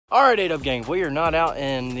All right, ADUB gang, we are not out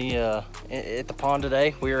in the at the pond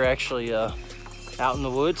today. We are actually out in the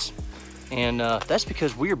woods, and that's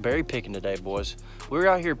because we are berry picking today, boys. We're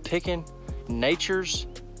out here picking nature's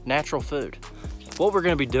natural food. What we're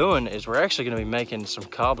going to be doing is we're actually going to be making some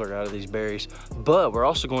cobbler out of these berries, but we're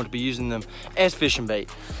also going to be using them as fishing bait,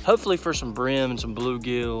 hopefully for some brim and some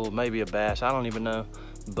bluegill, maybe a bass, I don't even know.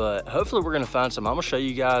 But hopefully we're gonna find some. I'm gonna show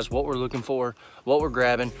you guys what we're looking for, what we're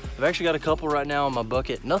grabbing. I've actually got a couple right now in my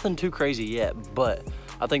bucket. Nothing too crazy yet, but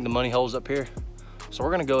I think the money hole's up here. So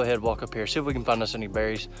we're gonna go ahead, walk up here, see if we can find us any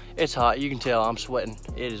berries. It's hot, you can tell I'm sweating.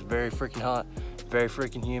 It is very freaking hot, very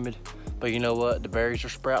freaking humid. But you know what, the berries are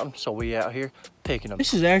sprouting, so we out here picking them.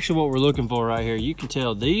 This is actually what we're looking for right here. You can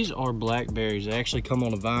tell these are blackberries. They actually come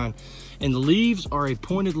on a vine, and the leaves are a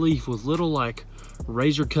pointed leaf with little like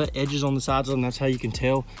razor cut edges on the sides of them. That's how you can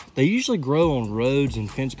tell. They usually grow on roads and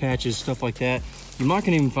fence patches, stuff like that. You might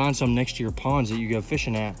can even find some next to your ponds that you go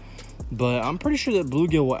fishing at, but I'm pretty sure that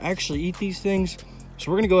bluegill will actually eat these things.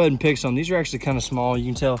 So we're gonna go ahead and pick some. These are actually kind of small. You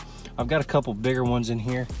can tell I've got a couple bigger ones in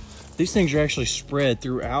here. These things are actually spread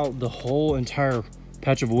throughout the whole entire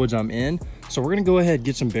patch of woods I'm in. So we're gonna go ahead and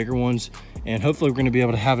get some bigger ones, and hopefully we're gonna be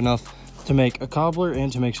able to have enough to make a cobbler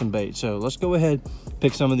and to make some bait. So let's go ahead,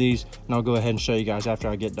 pick some of these, and I'll go ahead and show you guys after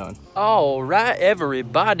I get done. All right,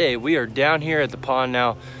 everybody, we are down here at the pond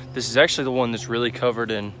now. This is actually the one that's really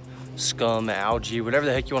covered in scum, algae, whatever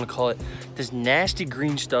the heck you want to call it. This nasty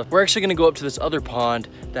green stuff. We're actually gonna go up to this other pond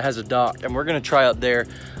that has a dock, and we're gonna try up there.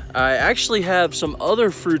 I actually have some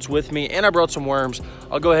other fruits with me, and I brought some worms.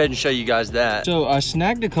 I'll go ahead and show you guys that. So I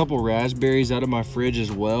snagged a couple raspberries out of my fridge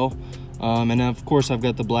as well. And then of course I've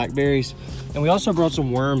got the blackberries, and we also brought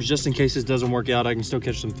some worms just in case this doesn't work out. I can still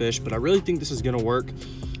catch some fish, but I really think this is gonna work.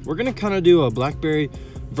 We're gonna kind of do a blackberry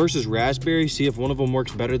versus raspberry, see if one of them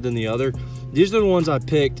works better than the other. These are the ones I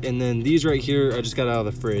picked, and then these right here I just got out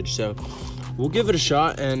of the fridge. So we'll give it a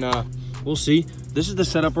shot, and we'll see. This is the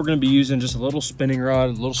setup we're gonna be using, just a little spinning rod,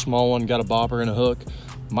 a little small one, got a bobber and a hook.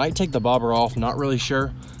 Might take the bobber off, not really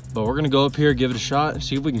sure, but we're gonna go up here, give it a shot, and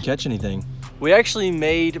see if we can catch anything. We actually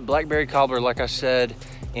made blackberry cobbler, like I said,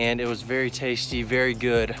 and it was very tasty, very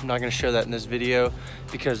good. I'm not gonna show that in this video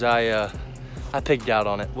because I pigged out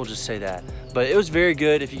on it, we'll just say that. But it was very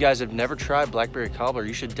good. If you guys have never tried blackberry cobbler,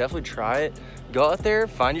 you should definitely try it. Go out there,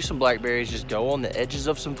 find you some blackberries, just go on the edges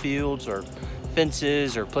of some fields or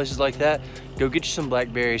fences or places like that. Go get you some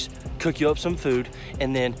blackberries, cook you up some food,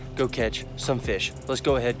 and then go catch some fish. Let's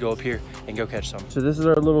go ahead, go up here and go catch some. So this is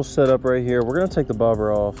our little setup right here. We're gonna take the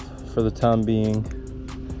bobber off for the time being.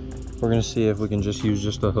 We're gonna see if we can just use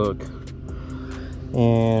just a hook.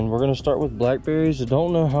 And we're gonna start with blackberries. I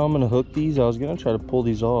don't know how I'm gonna hook these. I was gonna try to pull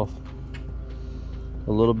these off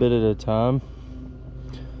a little bit at a time,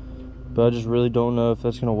 but I just really don't know if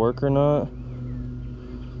that's gonna work or not.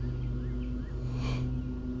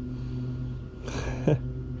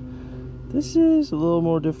 This is a little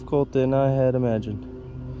more difficult than I had imagined.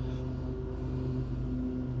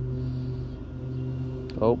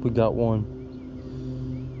 Oh, we got one.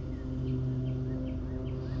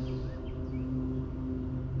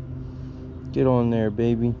 Get on there,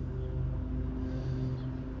 baby.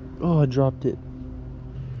 Oh, I dropped it.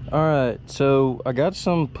 All right, so I got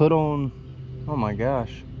some put on. Oh my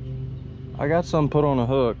gosh. I got some put on a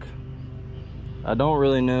hook. I don't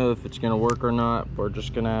really know if it's gonna work or not. We're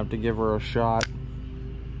just gonna have to give her a shot.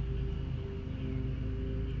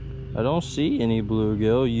 I don't see any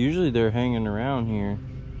bluegill. Usually they're hanging around here.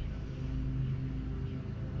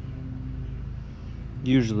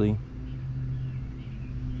 Usually.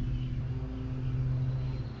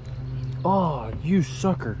 Oh, you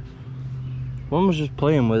sucker. One was just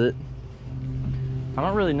playing with it. I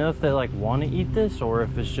don't really know if they like want to eat this or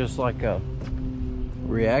if it's just like a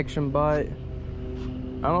reaction bite.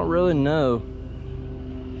 I don't really know.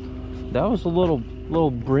 That was a little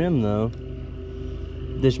brim though.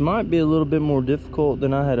 This might be a little bit more difficult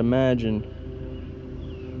than I had imagined.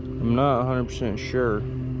 I'm not 100% sure.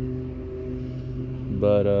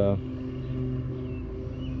 But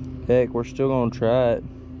heck, we're still gonna try it.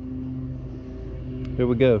 Here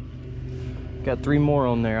we go. Got 3 more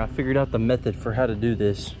on there. I figured out the method for how to do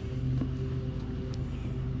this.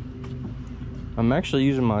 I'm actually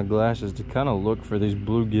using my glasses to kind of look for these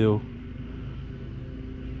bluegill.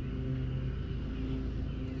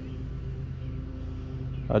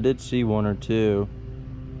 I did see 1 or 2.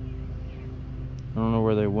 I don't know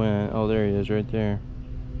where they went. Oh, there he is right there.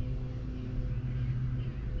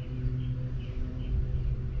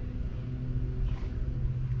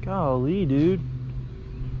 Golly, dude.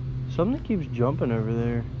 Something keeps jumping over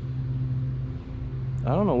there.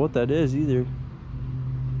 I don't know what that is either.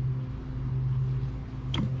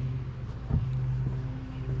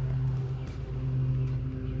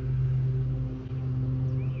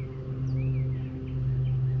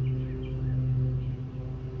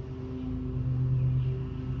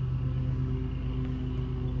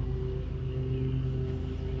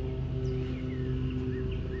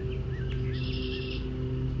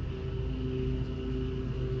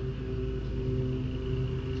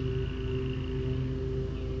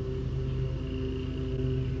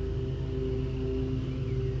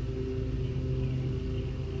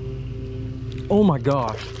 Oh my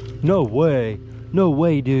gosh. No way. No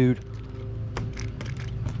way, dude.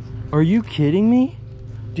 Are you kidding me?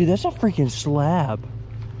 Dude, that's a freaking slab.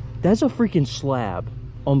 That's a freaking slab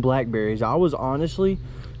on blackberries. I was honestly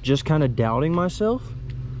just kind of doubting myself.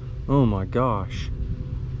 Oh my gosh.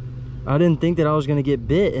 I didn't think that I was gonna get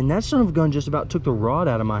bit, and that son of a gun just about took the rod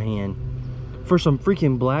out of my hand for some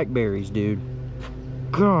freaking blackberries, dude.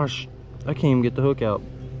 Gosh, I can't even get the hook out.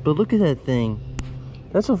 But look at that thing.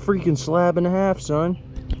 That's a freaking slab and a half, son.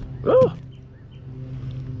 Oh.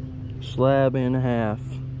 Slab and a half.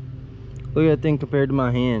 Look at that thing compared to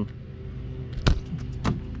my hand.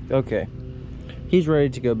 Okay, he's ready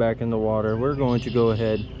to go back in the water. We're going to go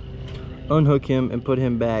ahead, unhook him, and put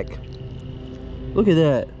him back. Look at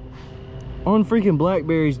that. On freaking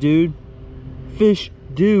blackberries, dude. Fish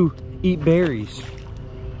do eat berries.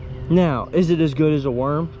 Now, is it as good as a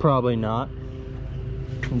worm? Probably not.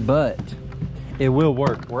 But it will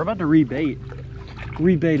work. We're about to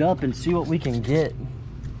rebait up and see what we can get.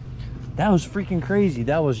 That was freaking crazy.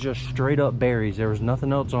 That was just straight up berries. There was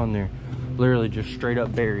nothing else on there. Literally just straight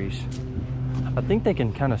up berries. I think they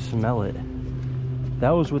can kind of smell it.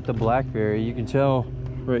 That was with the blackberry. You can tell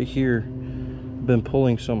right here, been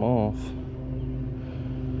pulling some off.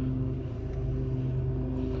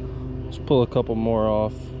 Let's pull a couple more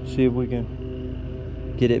off. See if we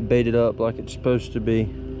can get it baited up like it's supposed to be.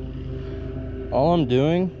 All I'm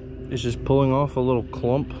doing is just pulling off a little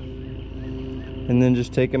clump and then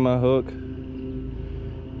just taking my hook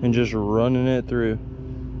and just running it through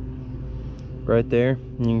right there.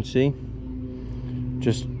 And you can see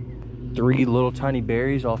just 3 little tiny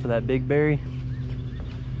berries off of that big berry.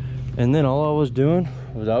 And then all I was doing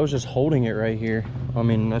was I was just holding it right here. I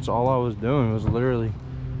mean, that's all I was doing, was literally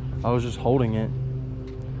I was just holding it.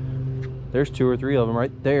 There's 2 or 3 of them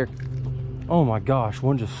right there. Oh my gosh,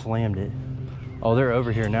 one just slammed it. Oh, they're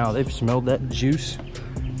over here now. They've smelled that juice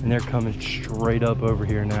and they're coming straight up over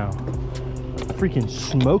here now. Freaking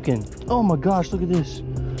smoking. Oh my gosh, look at this.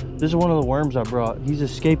 This is one of the worms I brought. He's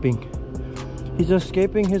escaping. He's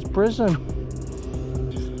escaping his prison.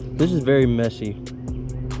 This is very messy.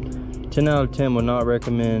 10 out of 10 would not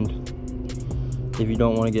recommend if you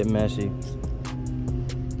don't want to get messy.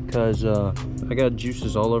 Because I got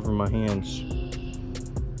juices all over my hands.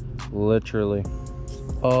 Literally.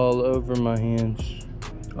 All over my hands.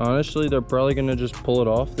 Honestly, they're probably gonna just pull it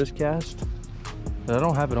off this cast. I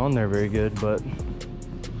don't have it on there very good, but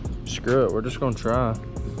screw it, we're just gonna try.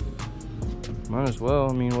 Might as well.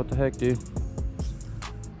 I mean, what the heck, dude.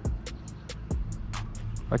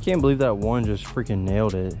 I can't believe that one just freaking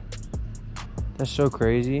nailed it. That's so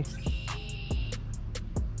crazy.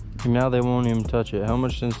 And now they won't even touch it. How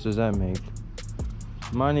much sense does that make?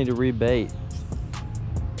 Might need to rebait.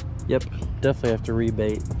 Yep, definitely have to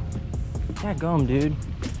rebait. Dadgum, dude.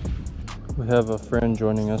 We have a friend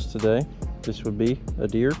joining us today. This would be a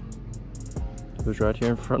deer who's right here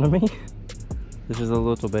in front of me. This is a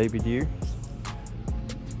little baby deer.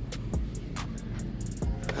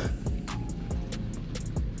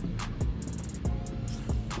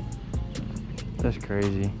 That's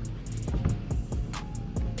crazy.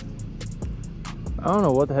 I don't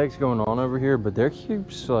know what the heck's going on over here, but there's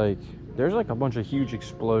like a bunch of huge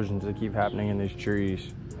explosions that keep happening in these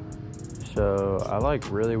trees. So I like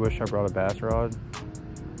really wish I brought a bass rod,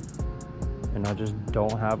 and I just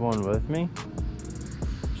don't have one with me.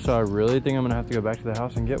 So I really think I'm gonna have to go back to the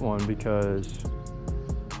house and get one, because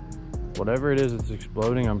whatever it is that's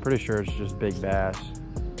exploding, I'm pretty sure it's just big bass.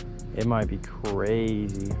 It might be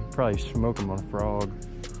crazy. Probably smoke them on a frog.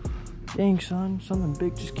 Dang, son, something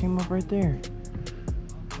big just came up right there.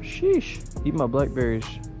 Sheesh. Eat my blackberries.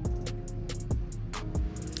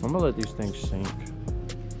 I'm gonna let these things sink.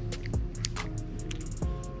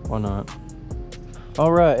 Why not?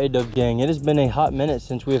 All right, ADUB gang, it has been a hot minute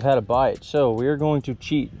since we've had a bite. So we are going to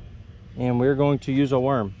cheat, and we're going to use a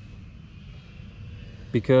worm,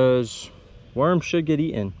 because worms should get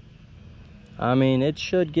eaten. I mean, it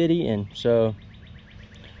should get eaten. So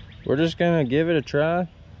we're just gonna give it a try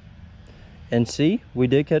and see. We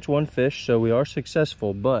did catch one fish, so we are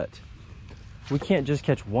successful, but we can't just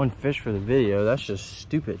catch one fish for the video. That's just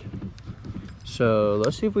stupid. So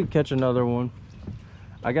let's see if we can catch another one.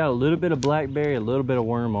 I got a little bit of blackberry, a little bit of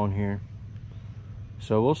worm on here,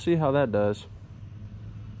 so we'll see how that does.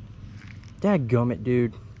 Dadgummit,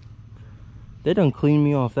 dude. They done cleaned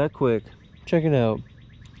me off that quick. Check it out.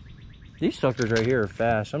 These suckers right here are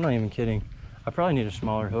fast. I'm not even kidding. I probably need a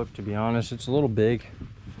smaller hook, to be honest. It's a little big,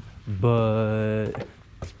 but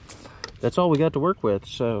that's all we got to work with.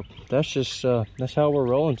 So that's just that's how we're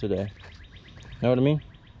rolling today. Know what I mean?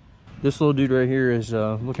 This little dude right here is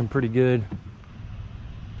looking pretty good.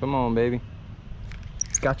 Come on, baby.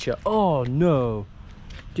 Gotcha. Oh no.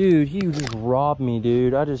 Dude, he just robbed me,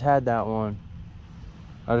 dude. I just had that one.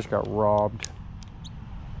 I just got robbed.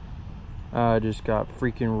 I just got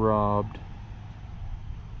freaking robbed.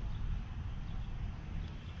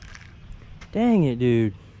 Dang it,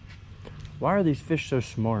 dude. Why are these fish so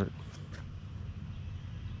smart?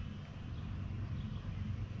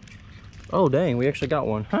 Oh, dang, we actually got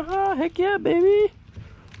one. Haha, heck yeah, baby.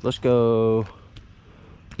 Let's go.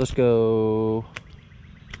 Let's go.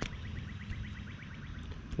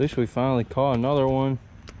 At least we finally caught another one.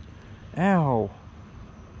 Ow.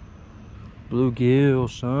 Bluegill,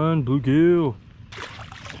 son, bluegill.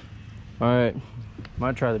 All right,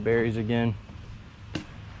 might try the berries again.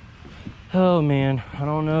 Oh man, I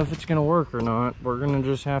don't know if it's gonna work or not. We're gonna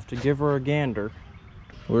just have to give her a gander.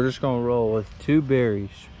 We're just gonna roll with 2 berries.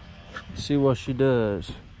 See what she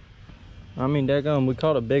does. I mean, daggone, we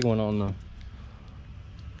caught a big one on the...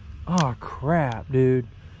 Oh crap, dude.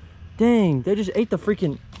 Dang, they just ate the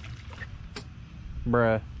freaking...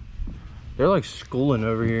 Bruh. They're like schooling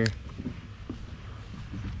over here.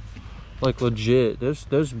 Like legit, those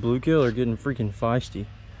bluegill are getting freaking feisty.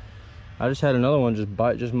 I just had another one just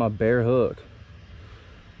bite just my bare hook.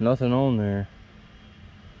 Nothing on there.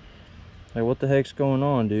 Like, what the heck's going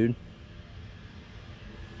on, dude?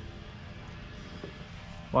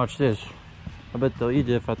 Watch this. I bet they'll eat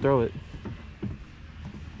it if I throw it.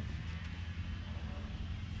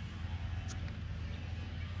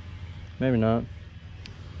 Maybe not.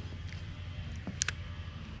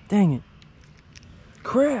 Dang it.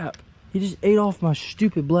 Crap! He just ate off my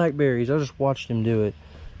stupid blackberries. I just watched him do it.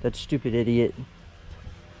 That stupid idiot.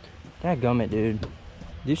 Dadgummit, dude.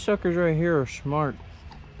 These suckers right here are smart.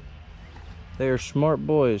 They are smart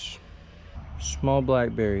boys. Small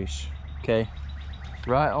blackberries. Okay.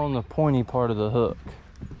 Right on the pointy part of the hook.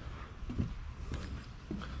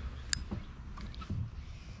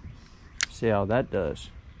 See how that does.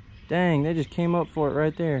 Dang, they just came up for it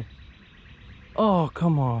right there. Oh,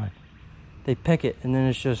 come on. They peck it and then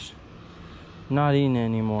it's just not eating it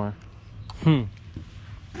anymore.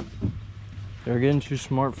 They're getting too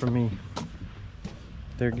smart for me.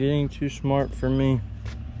 They're getting too smart for me.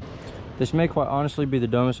 This may quite honestly be the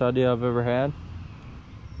dumbest idea I've ever had.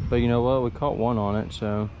 But you know what? We caught one on it,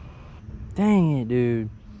 so. Dang it, dude.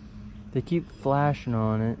 They keep flashing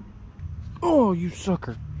on it. Oh, you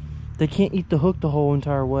sucker. They can't eat the hook the whole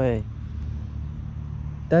entire way.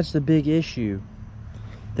 That's the big issue.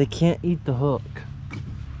 They can't eat the hook.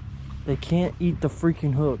 They can't eat the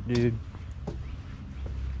freaking hook, dude.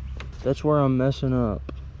 That's where I'm messing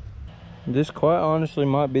up. This quite honestly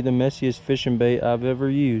might be the messiest fishing bait I've ever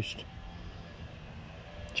used.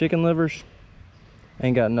 Chicken livers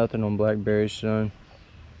ain't got nothing on blackberries, son.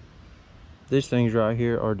 These things right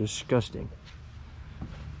here are disgusting.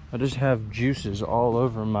 I just have juices all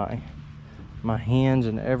over my hands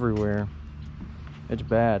and everywhere. It's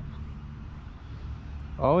bad.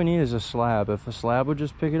 All we need is a slab. If a slab would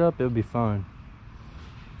just pick it up, it would be fine.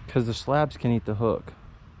 Because the slabs can eat the hook.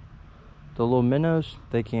 The little minnows,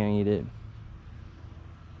 they can't eat it.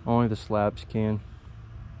 Only the slabs can.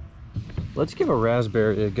 Let's give a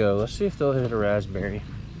raspberry a go. Let's see if they'll hit a raspberry.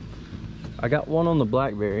 I got one on the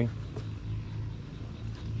blackberry.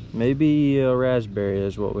 Maybe a raspberry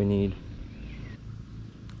is what we need.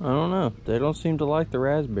 I don't know. They don't seem to like the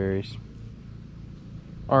raspberries.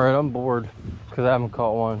 Alright, I'm bored because I haven't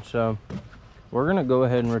caught one. So we're going to go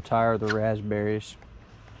ahead and retire the raspberries.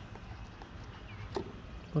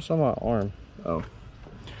 What's on my arm? Oh.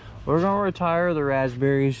 We're going to retire the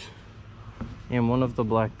raspberries and one of the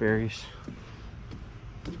blackberries.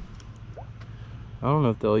 I don't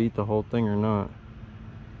know if they'll eat the whole thing or not.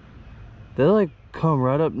 They like come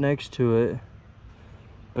right up next to it,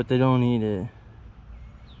 but they don't eat it.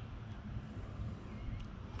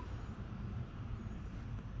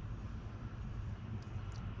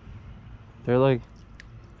 They're like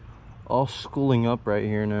all schooling up right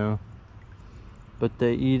here now, but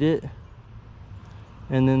they eat it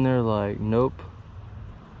and then they're like, nope,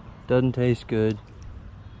 doesn't taste good.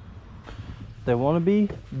 They want to be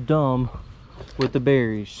dumb with the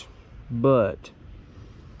berries, but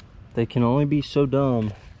they can only be so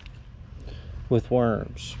dumb with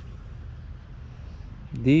worms.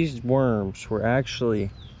 These worms were actually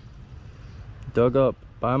dug up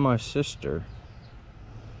by my sister,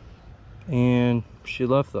 and she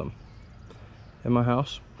left them in my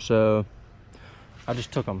house. So I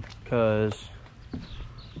just took them because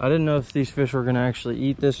I didn't know if these fish were gonna actually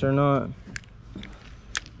eat this or not.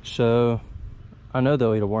 So I know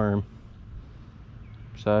they'll eat a worm.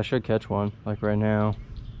 So I should catch one, like right now.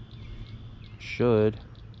 Should.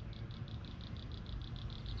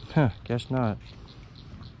 Huh, guess not.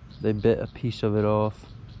 They bit a piece of it off.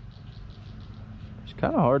 It's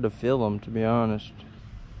kind of hard to feel them, to be honest.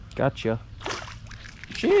 Gotcha.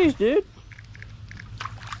 Jeez, dude.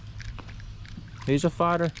 He's a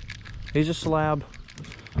fighter. He's a slab.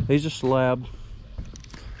 He's a slab.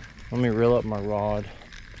 Let me reel up my rod.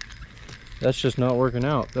 That's just not working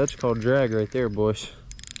out. That's called drag right there, boys.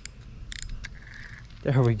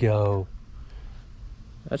 There we go.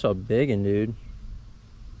 That's a big one, dude.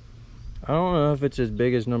 I don't know if it's as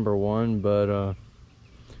big as number one, but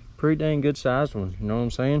pretty dang good sized one. You know what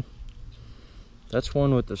I'm saying? That's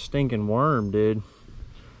one with the stinking worm, dude.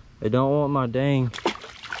 They don't want my dang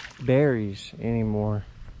berries anymore.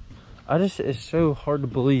 It's so hard to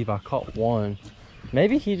believe I caught one.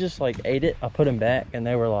 Maybe he just like ate it. I put him back and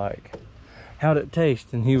they were like, how'd it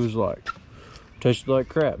taste? And he was like, tasted like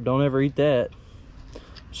crap. Don't ever eat that.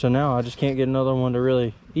 So now I just can't get another one to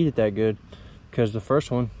really eat it that good because the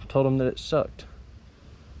first one told him that it sucked.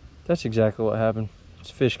 That's exactly what happened. It's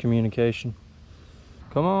fish communication.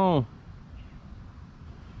 Come on.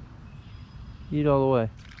 Eat all the way.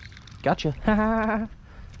 Gotcha.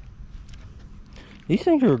 These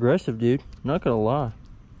things are aggressive, dude. Not gonna lie.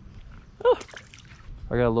 Oh,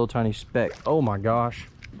 I got a little tiny speck. Oh my gosh.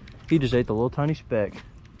 He just ate the little tiny speck.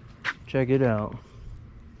 Check it out.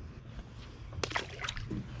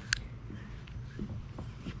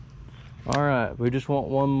 All right, we just want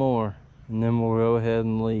one more and then we'll go ahead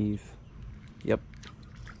and leave. Yep.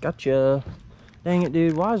 Gotcha. Dang it,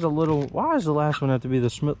 dude. Why does the last one have to be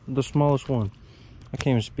the smallest one? I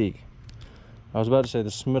can't even speak. I was about to say the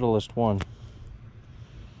smittlest one.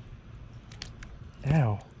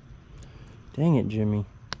 Ow. Dang it, Jimmy.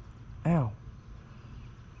 Ow.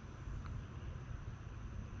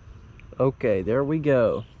 Okay, there we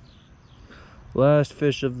go. Last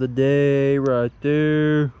fish of the day right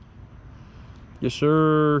there. Yes,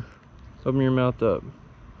 sir. Open your mouth up.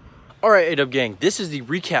 All right, ADUB gang, this is the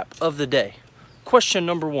recap of the day. Question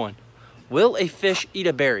number 1. Will a fish eat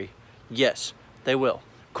a berry? Yes, they will.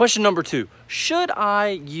 Question number 2. Should I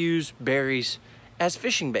use berries as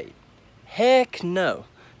fishing bait? Heck no,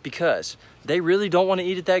 because they really don't want to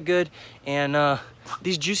eat it that good. And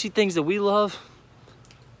these juicy things that we love,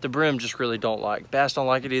 the brim just really don't like. Bass don't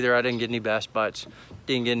like it either. I didn't get any bass bites.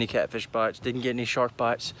 Didn't get any catfish bites. Didn't get any shark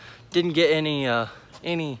bites. Didn't get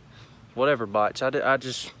any whatever bites.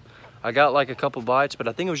 I got like a couple bites, but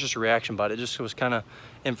I think it was just a reaction bite. It just was kind of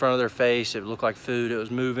in front of their face. It looked like food. It was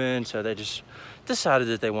moving, so they just decided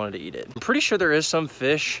that they wanted to eat it. I'm pretty sure there is some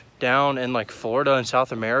fish down in like Florida and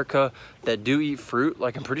South America that do eat fruit.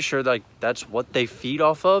 Like I'm pretty sure like that's what they feed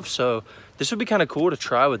off of. So this would be kind of cool to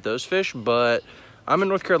try with those fish, but I'm in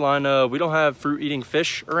North Carolina. We don't have fruit eating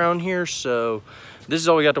fish around here, so this is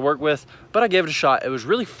all we got to work with, but I gave it a shot. It was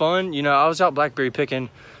really fun. You know, I was out blackberry picking,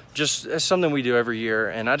 just as something we do every year,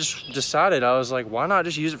 and I just decided, I was like, why not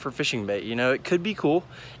just use it for fishing bait? You know, it could be cool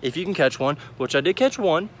if you can catch one, which I did catch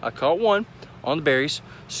one. I caught one on the berries,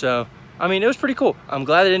 so I mean, it was pretty cool. I'm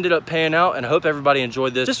glad it ended up paying out, and I hope everybody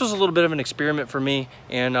enjoyed this. This was a little bit of an experiment for me,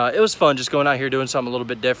 and it was fun just going out here doing something a little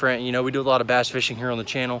bit different. You know, we do a lot of bass fishing here on the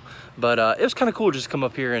channel, but it was kind of cool just to come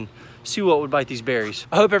up here and see what would bite these berries.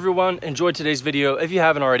 I hope everyone enjoyed today's video. If you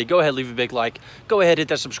haven't already, go ahead, leave a big like. Go ahead, hit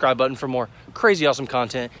that subscribe button for more crazy awesome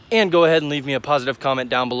content, and go ahead and leave me a positive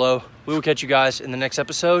comment down below. We will catch you guys in the next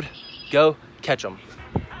episode. Go catch them.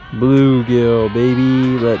 Bluegill,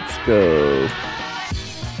 baby, let's go.